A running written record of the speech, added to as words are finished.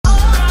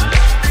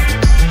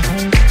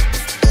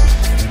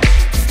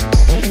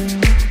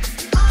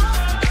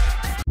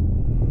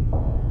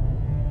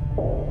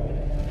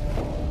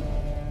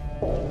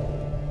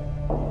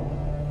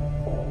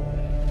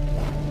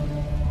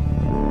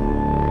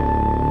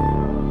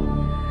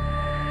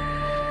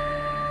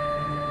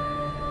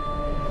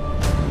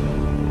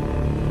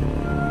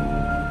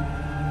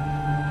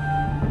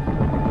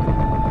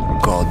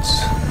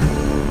gods.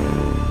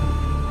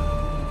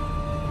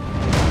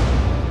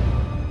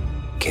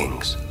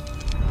 Kings.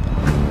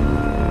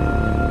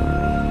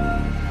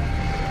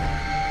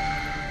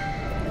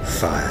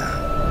 Fire.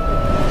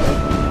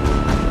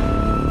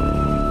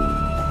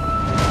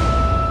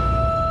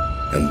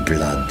 And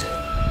blood.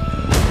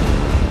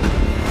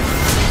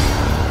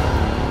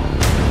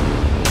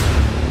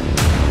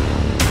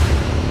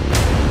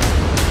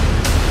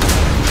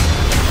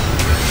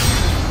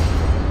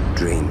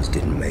 Dreams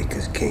didn't make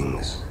us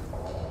kings.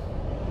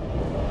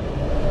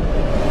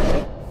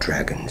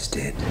 Dragons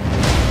did.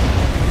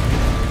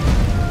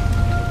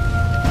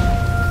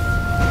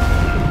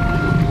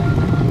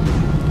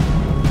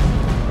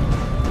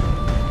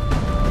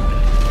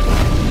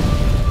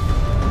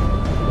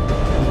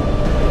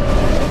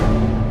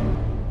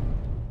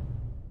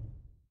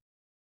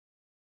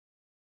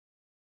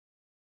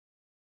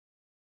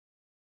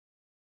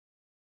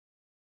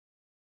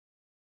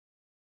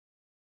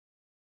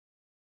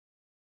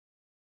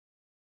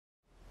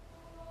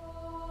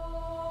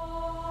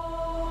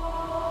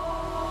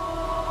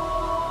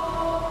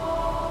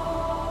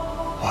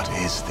 What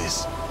is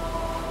this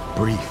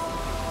brief,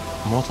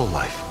 mortal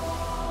life,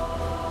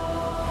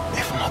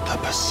 if not the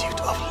pursuit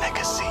of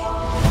legacy?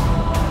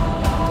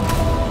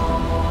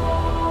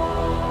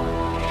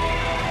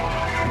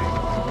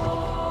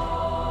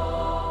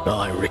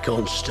 I,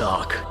 Rickon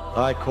Stark.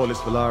 I,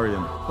 Corlys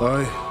Velaryon.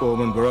 I,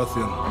 Ormond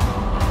Baratheon.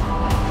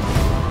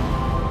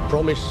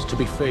 Promise to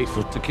be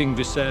faithful to King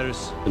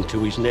Viserys and to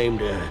his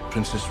named heir,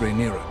 Princess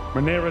Rhaenyra.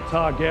 Rhaenyra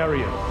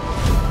Targaryen.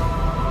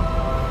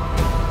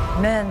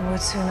 Men would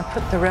sooner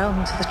put the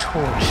realm to the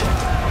torch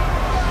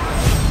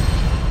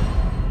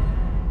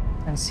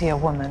than see a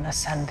woman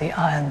ascend the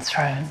Iron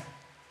Throne.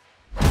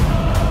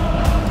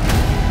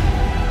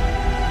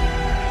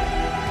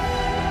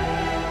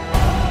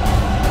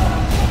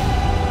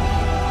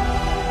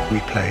 We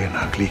play an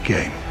ugly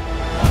game.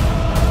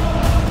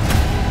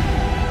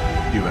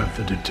 You have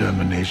the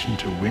determination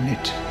to win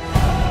it.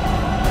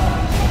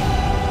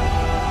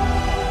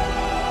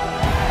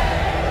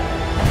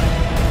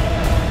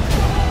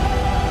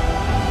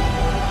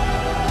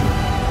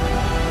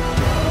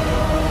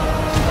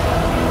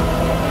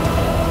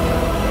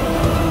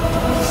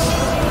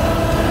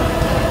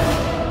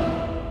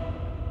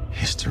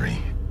 History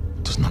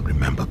does not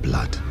remember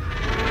blood.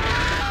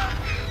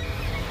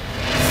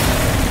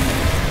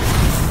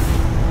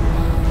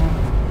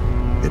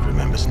 It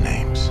remembers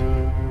names.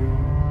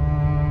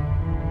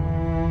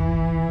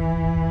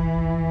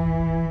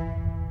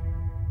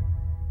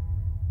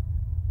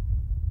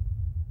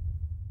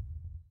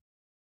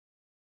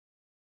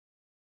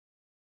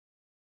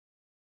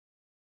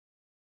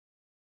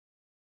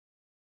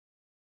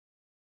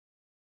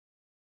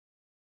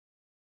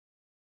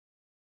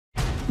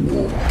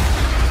 War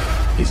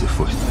is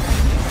afoot.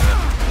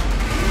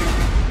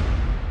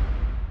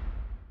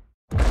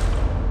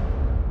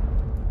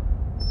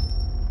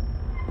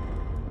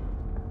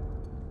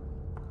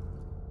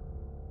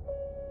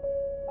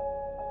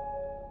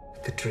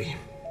 The dream.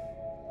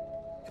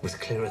 It was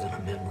clearer than a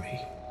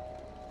memory.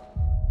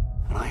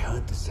 And I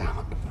heard the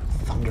sound of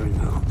thundering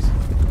hooves,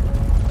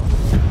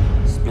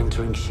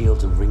 splintering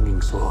shields and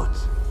ringing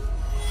swords.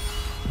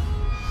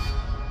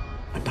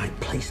 And I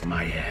placed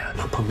my heir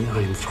upon the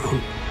Iron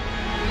Throne.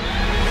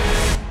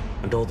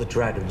 And all the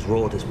dragons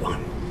roared as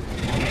one.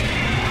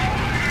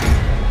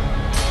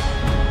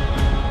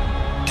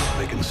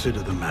 I consider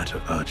the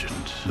matter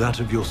urgent.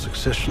 That of your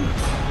succession.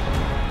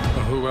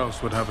 Who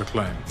else would have a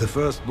claim? The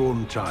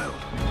firstborn child.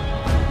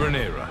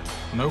 Rhaenyra.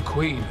 No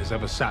queen has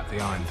ever sat the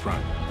Iron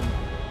Throne.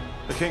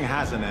 The king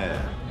has an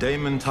heir,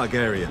 Daemon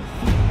Targaryen.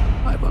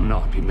 I will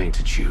not be made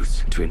to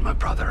choose between my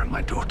brother and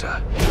my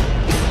daughter.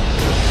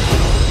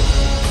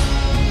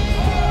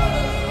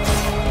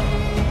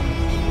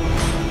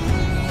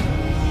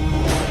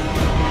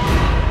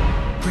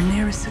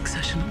 Rhaenyra's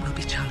succession will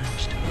be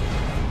challenged.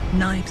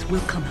 Knives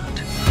will come out.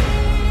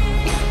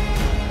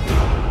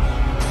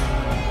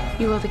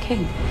 You are the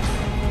king.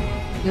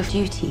 Your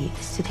duty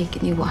is to take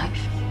a new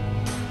wife.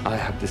 I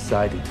have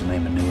decided to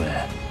name a new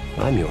heir.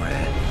 I'm your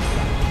heir.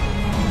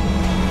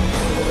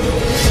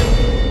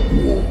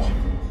 War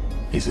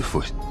is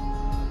afoot.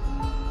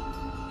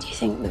 Do you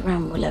think the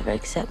realm will ever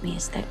accept me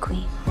as their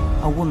queen?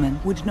 A woman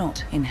would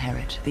not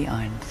inherit the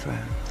Iron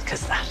Throne,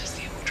 because that is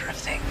the order of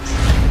things.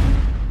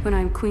 When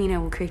I'm queen, I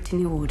will create a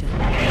new order.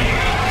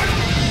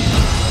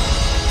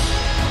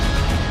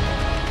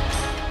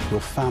 Your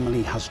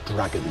family has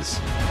dragons.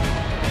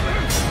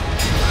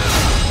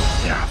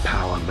 They are a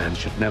power men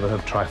should never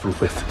have trifled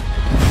with.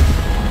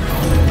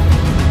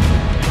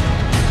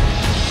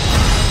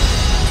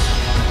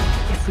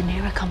 If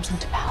Rhaenyra comes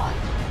into power,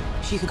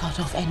 She can cut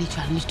off any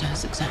challenge to her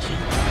succession.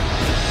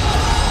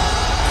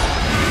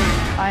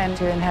 I am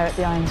to inherit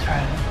the Iron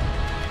Throne.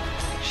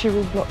 She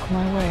will block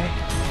my way.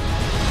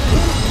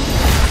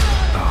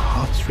 Our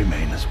hearts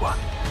remain as one.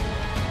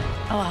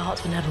 Oh, our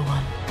hearts were never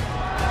one.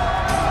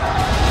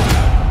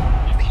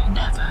 Have you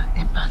never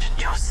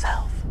imagined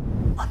yourself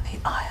on the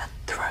Iron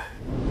Throne?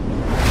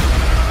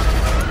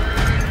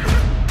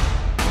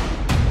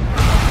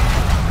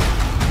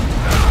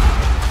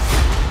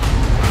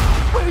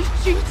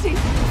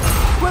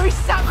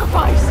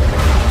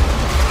 sacrifice!